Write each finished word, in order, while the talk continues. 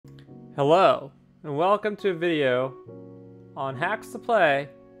Hello, and welcome to a video on hacks to play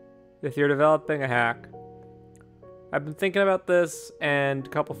if you're developing a hack. I've been thinking about this, and a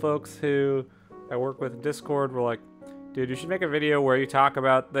couple folks who I work with in Discord were like, dude, you should make a video where you talk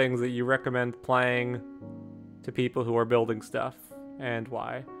about things that you recommend playing to people who are building stuff, and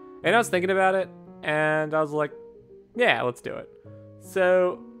why. And I was thinking about it, and I was like, yeah, let's do it.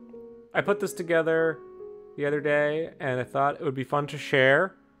 So, I put this together the other day, and I thought it would be fun to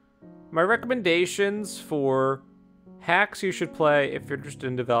share my recommendations for hacks you should play if you're interested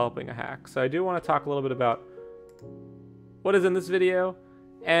in developing a hack. So I do want to talk a little bit about what is in this video.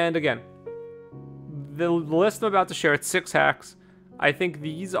 And again, the list I'm about to share, it's 6 hacks. I think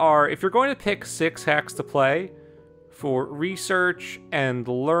these are, if you're going to pick 6 hacks to play for research and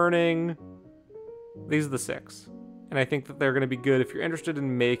learning, these are the 6. And I think that they're going to be good if you're interested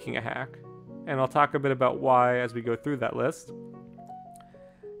in making a hack. And I'll talk a bit about why as we go through that list.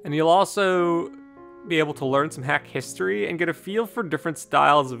 And you'll also be able to learn some hack history and get a feel for different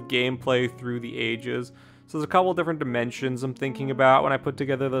styles of gameplay through the ages. So there's a couple different dimensions I'm thinking about when I put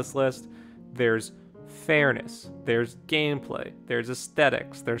together this list. There's fairness, there's gameplay, there's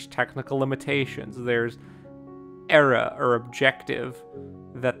aesthetics, there's technical limitations, there's era or objective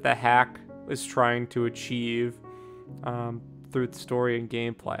that the hack is trying to achieve through the story and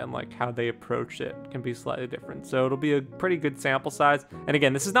gameplay, and like how they approach it can be slightly different. So it'll be a pretty good sample size. And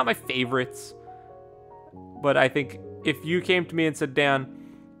again, this is not my favorites, but I think if you came to me and said,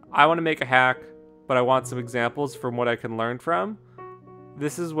 Dan, I want to make a hack, but I want some examples from what I can learn from,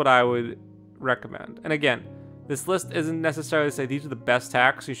 this is what I would recommend. And again, this list isn't necessarily to say these are the best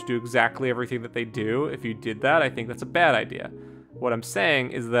hacks, you should do exactly everything that they do. If you did that, I think that's a bad idea. What I'm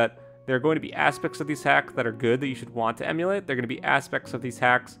saying is that there are going to be aspects of these hacks that are good that you should want to emulate. There are going to be aspects of these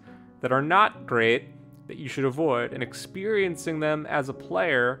hacks that are not great that you should avoid. And experiencing them as a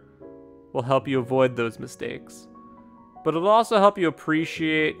player will help you avoid those mistakes. But it'll also help you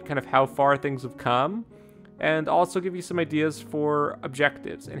appreciate kind of how far things have come, and also give you some ideas for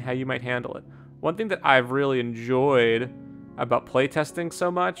objectives and how you might handle it. One thing that I've really enjoyed about playtesting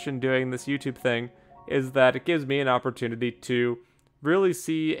so much and doing this YouTube thing is that it gives me an opportunity to really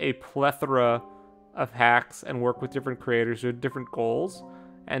see a plethora of hacks and work with different creators who have different goals.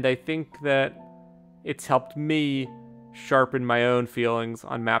 And I think that it's helped me sharpen my own feelings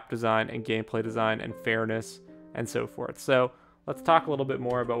on map design and gameplay design and fairness and so forth. So let's talk a little bit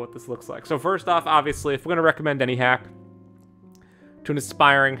more about what this looks like. So first off, obviously, if we're going to recommend any hack to an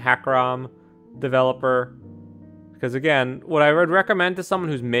aspiring hackrom developer, because again, what I would recommend to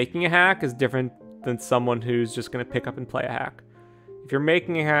someone who's making a hack is different than someone who's just going to pick up and play a hack. If you're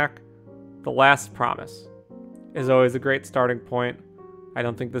making a hack, The Last Promise is always a great starting point. I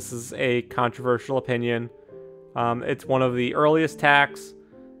don't think this is a controversial opinion. It's one of the earliest hacks,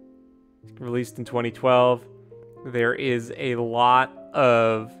 released in 2012. There is a lot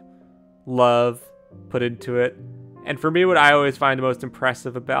of love put into it. And for me, what I always find most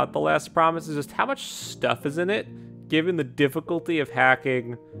impressive about The Last Promise is just how much stuff is in it, given the difficulty of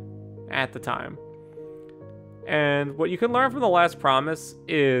hacking at the time. And what you can learn from The Last Promise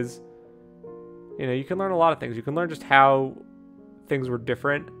is, you can learn a lot of things. You can learn just how things were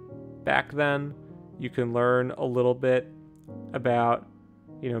different back then. You can learn a little bit about,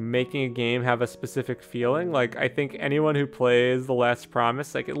 making a game have a specific feeling. Like, I think anyone who plays The Last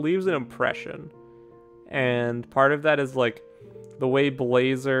Promise, like, it leaves an impression. And part of that is, like, the way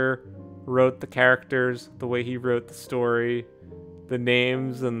Blazer wrote the characters, the way he wrote the story, the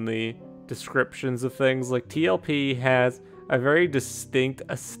names and the descriptions of things. Like, TLP has a very distinct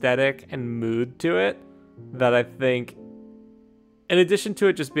aesthetic and mood to it that I think, in addition to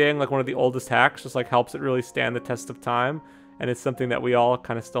it just being like one of the oldest hacks, just like helps it really stand the test of time, and it's something that we all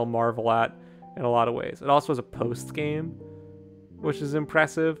kind of still marvel at in a lot of ways. It also has a post game, which is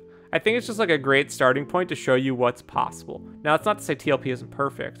impressive. I think it's just like a great starting point to show you what's possible. Now, it's not to say TLP isn't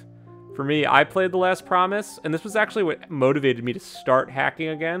perfect. For me, I played The Last Promise, and this was actually what motivated me to start hacking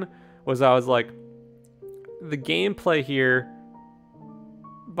again, was I was like, the gameplay here,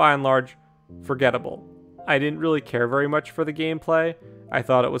 by and large, forgettable. I didn't really care very much for the gameplay. I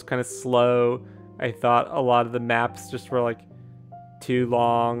thought it was kind of slow. I thought a lot of the maps just were like too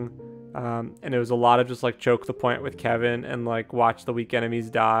long. And it was a lot of just like choke the point with Kevin and like watch the weak enemies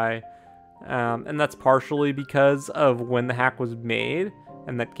die. And that's partially because of when the hack was made,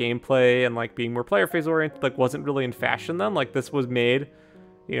 and that gameplay and like being more player phase oriented like wasn't really in fashion then. Like, this was made,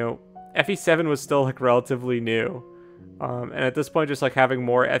 FE7 was still like relatively new. And at this point, just like having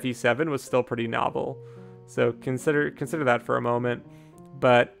more FE7 was still pretty novel. So consider that for a moment.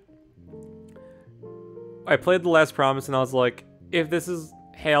 But I played The Last Promise and I was like, if this is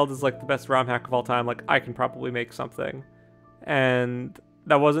hailed as like the best ROM hack of all time, like I can probably make something. And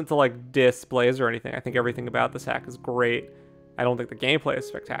that wasn't to like diss Blaze or anything. I think everything about this hack is great. I don't think the gameplay is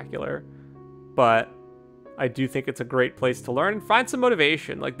spectacular, but I do think it's a great place to learn and find some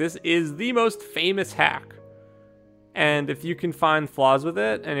motivation. Like, this is the most famous hack. And if you can find flaws with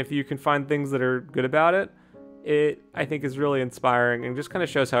it, and if you can find things that are good about it, it, I think, is really inspiring and just kind of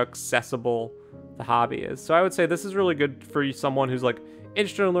shows how accessible the hobby is. So I would say this is really good for someone who's like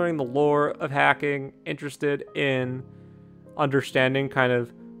interested in learning the lore of hacking, interested in understanding kind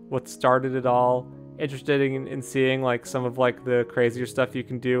of what started it all, interested in seeing like some of like the crazier stuff you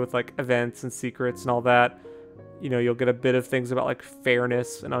can do with like events and secrets and all that. You know, you'll get a bit of things about like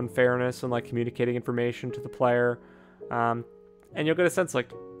fairness and unfairness and like communicating information to the player. And you'll get a sense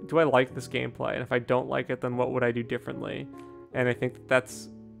like, do I like this gameplay? And if I don't like it, then what would I do differently? And I think that's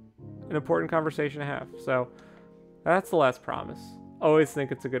an important conversation to have. So that's the last promise. Always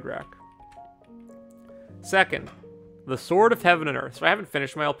think it's a good rec. Second, the Sword of Heaven and Earth. So I haven't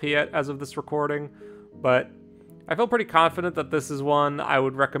finished my LP yet as of this recording, but I feel pretty confident that this is one I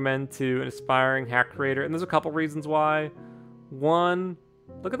would recommend to an aspiring hack creator, and there's a couple reasons why. One,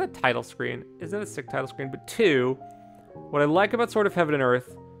 look at that title screen. Isn't it a sick title screen? But two, what I like about Sword of Heaven and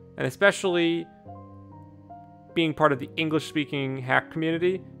Earth, and especially being part of the English-speaking hack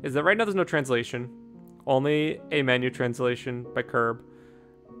community, is that right now there's no translation. Only a menu translation by Curb.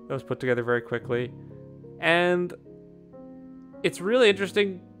 That was put together very quickly. And it's really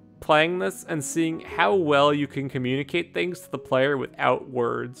interesting playing this and seeing how well you can communicate things to the player without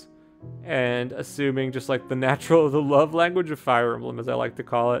words, and assuming just like the love language of Fire Emblem, as I like to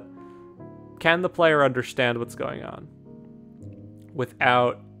call it. Can the player understand what's going on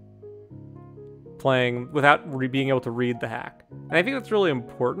without being able to read the hack? And I think that's really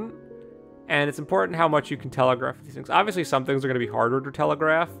important, and it's important how much you can telegraph these things. Obviously, some things are going to be harder to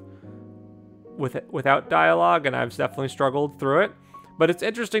telegraph without dialogue, and I've definitely struggled through it. But it's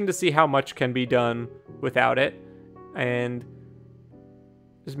interesting to see how much can be done without it, and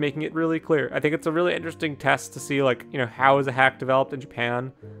just making it really clear. I think it's a really interesting test to see, like, you know, how is a hack developed in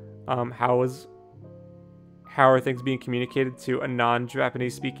Japan? How are things being communicated to a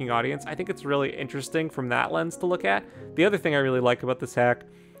non-Japanese speaking audience? I think it's really interesting from that lens to look at. The other thing I really like about this hack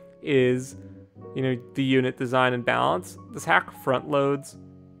is, you know, the unit design and balance. This hack front loads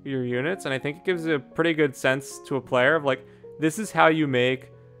your units, and I think it gives a pretty good sense to a player of like, this is how you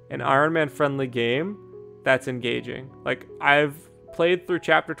make an Iron Man friendly game that's engaging. Like, I've played through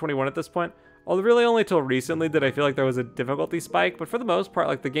chapter 21 at this point, although really only till recently did I feel like there was a difficulty spike, but for the most part,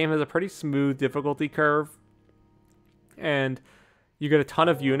 like, the game has a pretty smooth difficulty curve, and you get a ton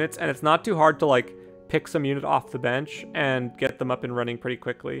of units, and it's not too hard to like pick some unit off the bench and get them up and running pretty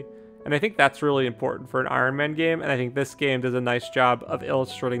quickly. And I think that's really important for an Iron Man game, and I think this game does a nice job of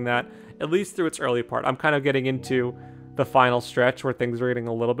illustrating that, at least through its early part. I'm kind of getting into the final stretch where things are getting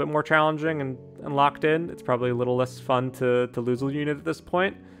a little bit more challenging and locked in. It's probably a little less fun to lose a unit at this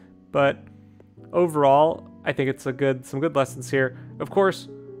point, but overall, I think it's some good lessons here. Of course,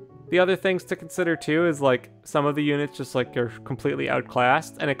 the other things to consider too is like some of the units just like are completely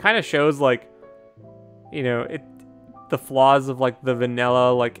outclassed, and it kind of shows like, you know, the flaws of like the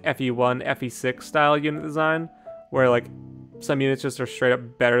vanilla like FE1, FE6 style unit design, where like some units just are straight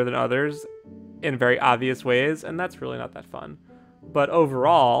up better than others in very obvious ways, and that's really not that fun. But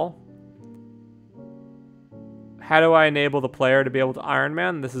overall, how do I enable the player to be able to Iron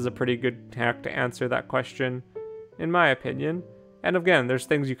Man? This is a pretty good hack to answer that question, in my opinion. And again, there's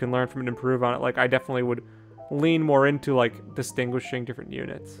things you can learn from it and improve on it. Like, I definitely would lean more into like distinguishing different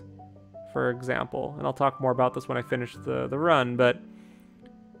units, for example. And I'll talk more about this when I finish the run, but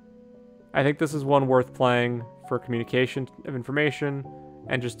I think this is one worth playing for communication of information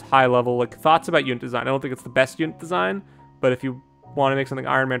and just high level like thoughts about unit design. I don't think it's the best unit design, but if you want to make something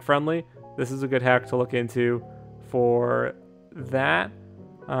Iron Man friendly, this is a good hack to look into for that.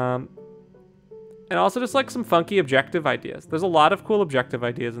 And also just like some funky objective ideas. There's a lot of cool objective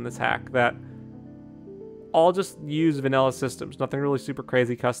ideas in this hack that all just use vanilla systems. Nothing really super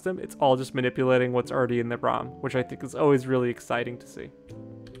crazy custom. It's all just manipulating what's already in the ROM, which I think is always really exciting to see.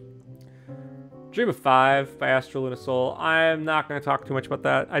 Dream of 5 by Astro Luna Soul. I'm not going to talk too much about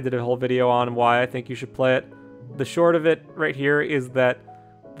that. I did a whole video on why I think you should play it. The short of it right here is that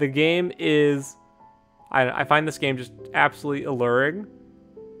the game is... I find this game just absolutely alluring,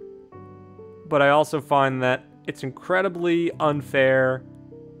 but I also find that it's incredibly unfair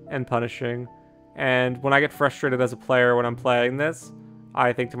and punishing. And when I get frustrated as a player when I'm playing this,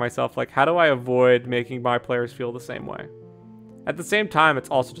 I think to myself, like, how do I avoid making my players feel the same way? At the same time, it's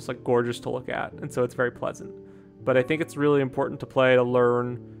also just like gorgeous to look at, and so it's very pleasant. but I think it's really important to play to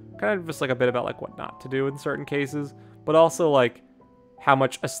learn kind of just like a bit about like what not to do in certain cases, but also like how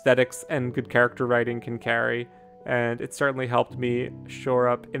much aesthetics and good character writing can carry. And it certainly helped me shore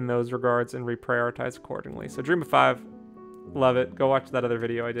up in those regards and reprioritize accordingly. So Dream of Five, love it. Go watch that other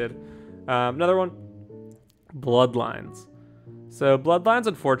video I did. Another one, Bloodlines. So Bloodlines,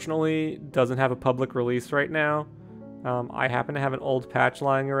 unfortunately, doesn't have a public release right now. I happen to have an old patch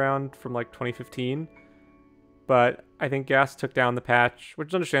lying around from like 2015, but I think Gas took down the patch, which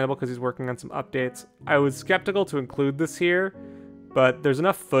is understandable because he's working on some updates. I was skeptical to include this here, but there's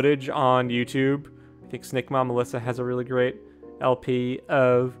enough footage on YouTube. I think Snake Mom Melissa has a really great LP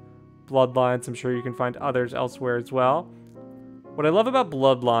of Bloodlines. I'm sure you can find others elsewhere as well. What I love about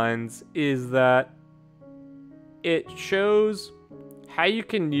Bloodlines is that it shows how you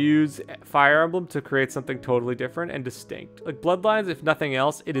can use Fire Emblem to create something totally different and distinct. Like Bloodlines, if nothing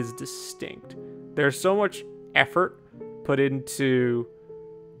else, it is distinct. There's so much effort put into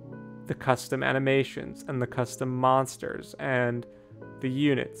the custom animations and the custom monsters and the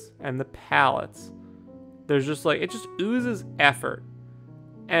units and the palettes. There's just like, it just oozes effort.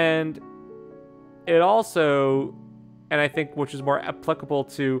 And it also, and I think which is more applicable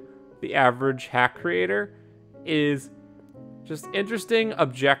to the average hack creator, is just interesting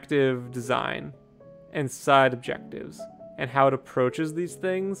objective design and side objectives and how it approaches these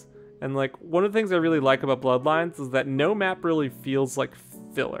things. And like one of the things I really like about Bloodlines is that no map really feels like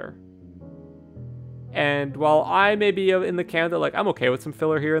filler. And while I may be in the camp that like I'm okay with some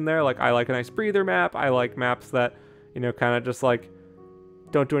filler here and there, like I like a nice breather map, I like maps that, you know, kind of just like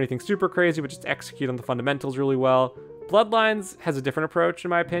don't do anything super crazy but just execute on the fundamentals really well. Bloodlines has a different approach in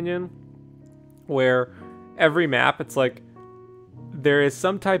my opinion, where every map it's like there is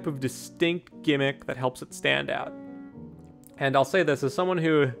some type of distinct gimmick that helps it stand out. And I'll say this, as someone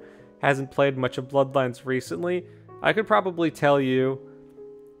who hasn't played much of Bloodlines recently, I could probably tell you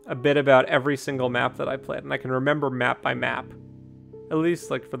a bit about every single map that I played, and I can remember map by map, at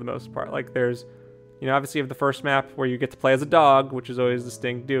least like for the most part. Like there's, you know, obviously you have the first map where you get to play as a dog, which is always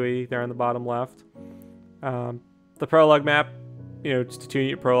distinct, Dewey, there on the bottom left. The prologue map, you know, just a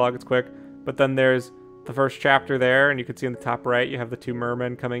 2-unit prologue, it's quick. But then there's the first chapter there, and you can see in the top right, you have the 2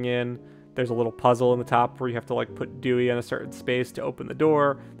 mermen coming in. There's a little puzzle in the top where you have to like put Dewey in a certain space to open the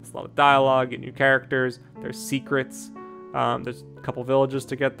door. There's a lot of dialogue, get new characters. There's secrets. There's a couple villages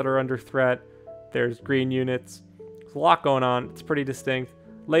to get that are under threat. There's green units. There's a lot going on. It's pretty distinct.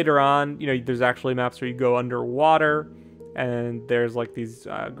 Later on, you know, there's actually maps where you go underwater, and there's like these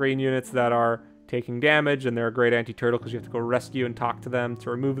green units that are taking damage, and they're a great anti-turtle because you have to go rescue and talk to them to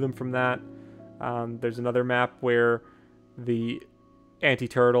remove them from that. There's another map where the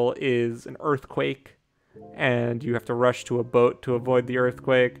anti-turtle is an earthquake, and you have to rush to a boat to avoid the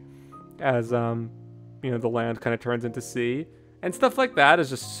earthquake as you know, the land kind of turns into sea. And stuff like that is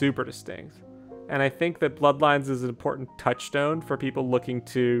just super distinct. And I think that Bloodlines is an important touchstone for people looking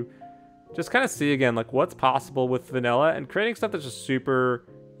to just kind of see again like what's possible with vanilla and creating stuff that's just super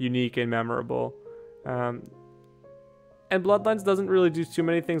unique and memorable. And Bloodlines doesn't really do too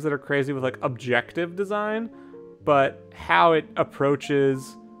many things that are crazy with like objective design, but how it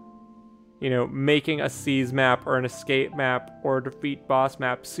approaches, you know, making a seize map or an escape map or a defeat boss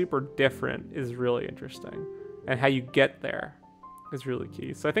map super different is really interesting. And how you get there is really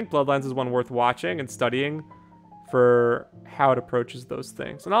key. So I think Bloodlines is one worth watching and studying for how it approaches those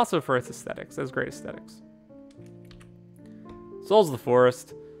things. And also for its aesthetics. It has great aesthetics. Souls of the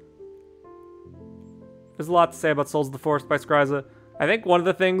Forest. There's a lot to say about Souls of the Forest by Skryza. I think one of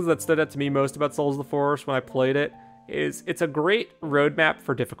the things that stood out to me most about Souls of the Forest when I played it is it's a great roadmap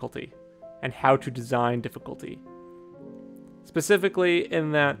for difficulty and how to design difficulty. Specifically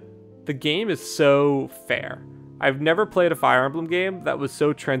in that the game is so fair. I've never played a Fire Emblem game that was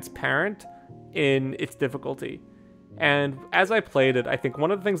so transparent in its difficulty. And as I played it, I think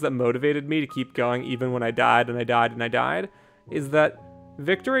one of the things that motivated me to keep going even when I died and I died and I died is that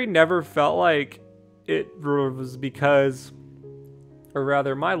victory never felt like it was because, or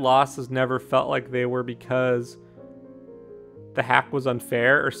rather my losses never felt like they were because the hack was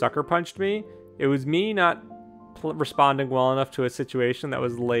unfair or sucker punched me. It was me not responding well enough to a situation that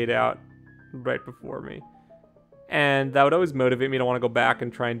was laid out right before me. And that would always motivate me to want to go back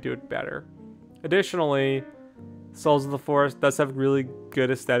and try and do it better. Additionally, Souls of the Forest does have really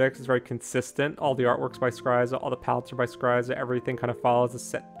good aesthetics. It's very consistent. All the artwork's by Skryza, all the palettes are by Skryza. Everything kind of follows a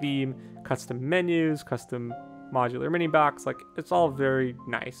set theme. Custom menus, custom modular mini box. Like, it's all very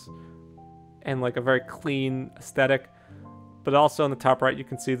nice. And like a very clean aesthetic. But also on the top right, you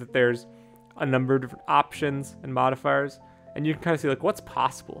can see that there's a number of different options and modifiers. And you can kind of see like what's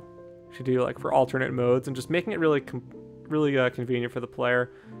possible. should do like for alternate modes and just making it really convenient for the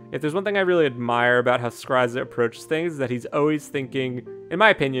player. If there's one thing I really admire about how Skriza approaches things, is that he's always thinking, in my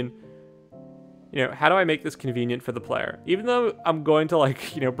opinion, you know, how do I make this convenient for the player? Even though I'm going to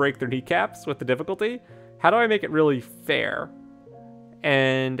like, you know, break their kneecaps with the difficulty, how do I make it really fair?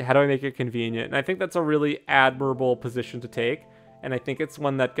 And how do I make it convenient? And I think that's a really admirable position to take. And I think it's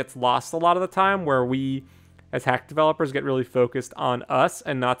one that gets lost a lot of the time, where we as hack developers get really focused on us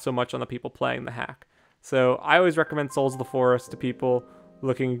and not so much on the people playing the hack. So I always recommend Souls of the Forest to people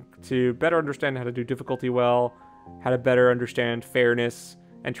looking to better understand how to do difficulty well, how to better understand fairness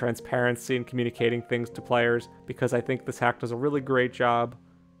and transparency in communicating things to players, because I think this hack does a really great job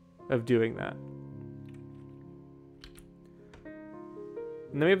of doing that.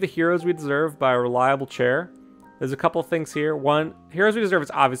 And then we have the Heroes We Deserve by Reliable Chair. There's a couple things here. One, Heroes We Deserve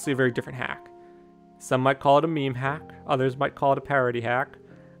is obviously a very different hack. Some might call it a meme hack, others might call it a parody hack,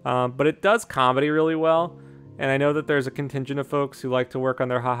 but it does comedy really well. And I know that there's a contingent of folks who like to work on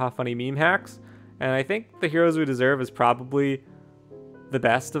their haha funny meme hacks, and I think the Heroes We Deserve is probably the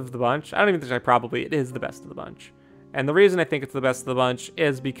best of the bunch. I don't even think it is the best of the bunch. And the reason I think it's the best of the bunch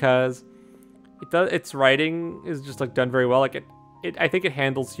is because its writing is just like done very well. Like I think it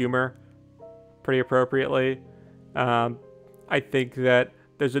handles humor pretty appropriately. I think that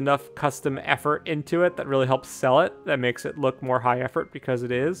there's enough custom effort into it that really helps sell it, that makes it look more high effort because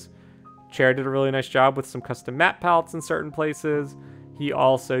it is. Chair did a really nice job with some custom map palettes in certain places. He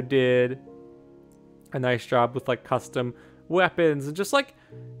also did a nice job with like custom weapons and just like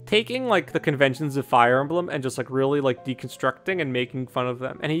taking like the conventions of Fire Emblem and just like really like deconstructing and making fun of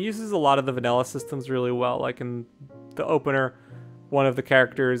them. And he uses a lot of the vanilla systems really well. Like in the opener, one of the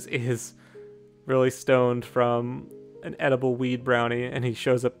characters is really stoned from an edible weed brownie, and he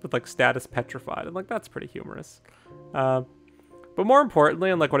shows up with like status petrified, and like that's pretty humorous. But more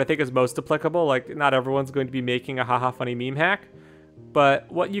importantly, and like what I think is most applicable, like not everyone's going to be making a haha funny meme hack,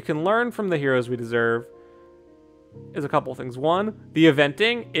 but what you can learn from the Heroes We Deserve is a couple things. One, the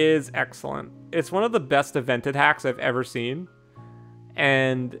eventing is excellent. It's one of the best evented hacks I've ever seen,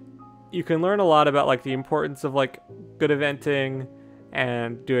 and you can learn a lot about like the importance of like good eventing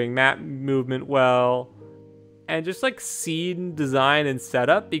and doing map movement well, and just like scene design and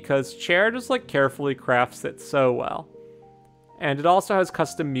setup, because Chair just like carefully crafts it so well. And it also has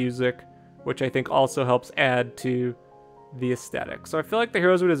custom music, which I think also helps add to the aesthetic. So I feel like the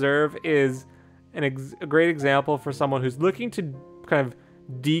Heroes We Deserve is a great example for someone who's looking to kind of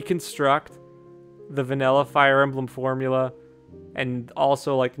deconstruct the vanilla Fire Emblem formula and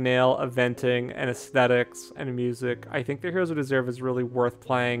also like nail eventing and aesthetics and music. I think the Heroes We Deserve is really worth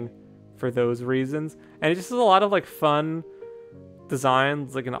playing for those reasons. And it just has a lot of like fun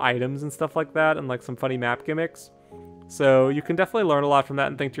designs, like in items and stuff like that, and like some funny map gimmicks. So you can definitely learn a lot from that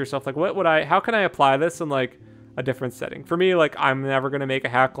and think to yourself, like, how can I apply this in like a different setting? For me, like, I'm never going to make a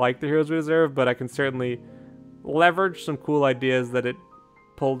hack like the Heroes We Deserve, but I can certainly leverage some cool ideas that it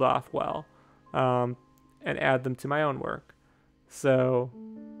pulled off well, and add them to my own work. So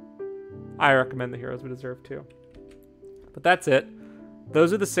I recommend the Heroes We Deserve too. But that's it.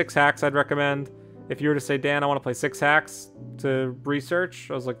 Those are the 6 hacks I'd recommend. If you were to say, Dan, I want to play 6 hacks to research,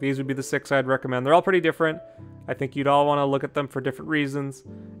 I was like, these would be the 6 I'd recommend. They're all pretty different. I think you'd all want to look at them for different reasons.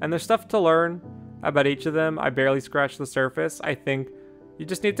 And there's stuff to learn about each of them. I barely scratched the surface. I think you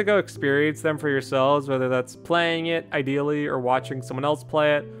just need to go experience them for yourselves, whether that's playing it, ideally, or watching someone else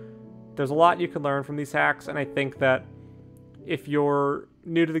play it. There's a lot you can learn from these hacks, and I think that if you're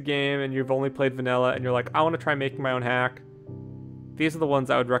new to the game and you've only played vanilla and you're like, I want to try making my own hack, these are the ones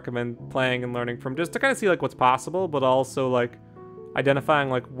I would recommend playing and learning from, just to kind of see like what's possible, but also like identifying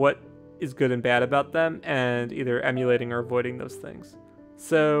like what is good and bad about them and either emulating or avoiding those things.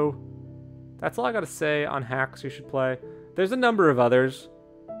 So that's all I got to say on hacks you should play. There's a number of others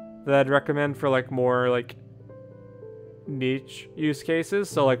that I'd recommend for like more like niche use cases.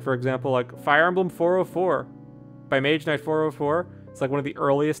 So like, for example, like Fire Emblem 404 by Mage Knight 404. It's like one of the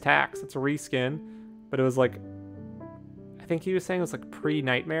earliest hacks. It's a reskin, but it was like, I think he was saying it was like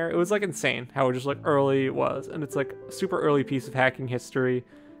pre-Nightmare. It was like insane how just like early it was. And it's like a super early piece of hacking history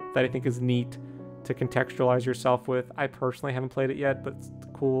that I think is neat to contextualize yourself with. I personally haven't played it yet, but it's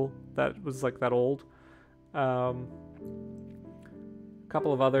cool that it was like that old. A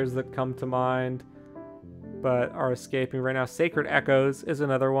couple of others that come to mind but are escaping right now. Sacred Echoes is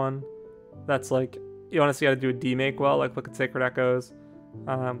another one that's like, you want to see how to do a demake well, like look at Sacred Echoes.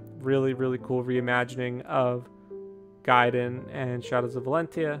 Really, really cool reimagining of Gaiden and Shadows of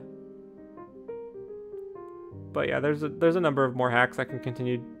Valentia. But yeah, there's a number of more hacks I can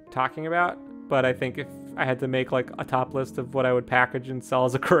continue talking about, but I think if I had to make like a top list of what I would package and sell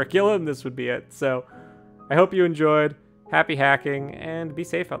as a curriculum, this would be it. So I hope you enjoyed. Happy hacking, and be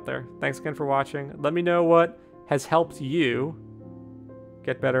safe out there. Thanks again for watching. Let me know what has helped you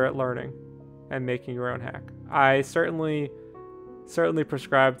get better at learning and making your own hack. I certainly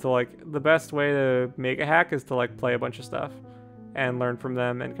prescribe to like the best way to make a hack is to like play a bunch of stuff and learn from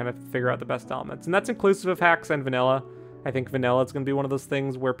them and kind of figure out the best elements. And that's inclusive of hacks and vanilla. I think vanilla is going to be one of those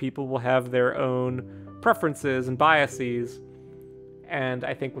things where people will have their own preferences and biases. And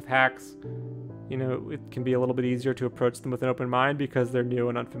I think with hacks, you know, it can be a little bit easier to approach them with an open mind because they're new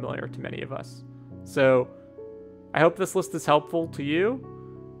and unfamiliar to many of us. So I hope this list is helpful to you.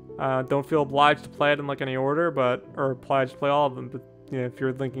 Don't feel obliged to play it in like any order, or obliged to play all of them. But you know, if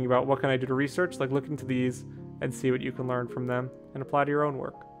you're thinking about what can I do to research, like look into these and see what you can learn from them and apply to your own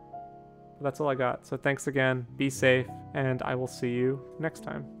work. But that's all I got. So thanks again. Be safe, and I will see you next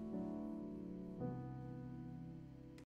time.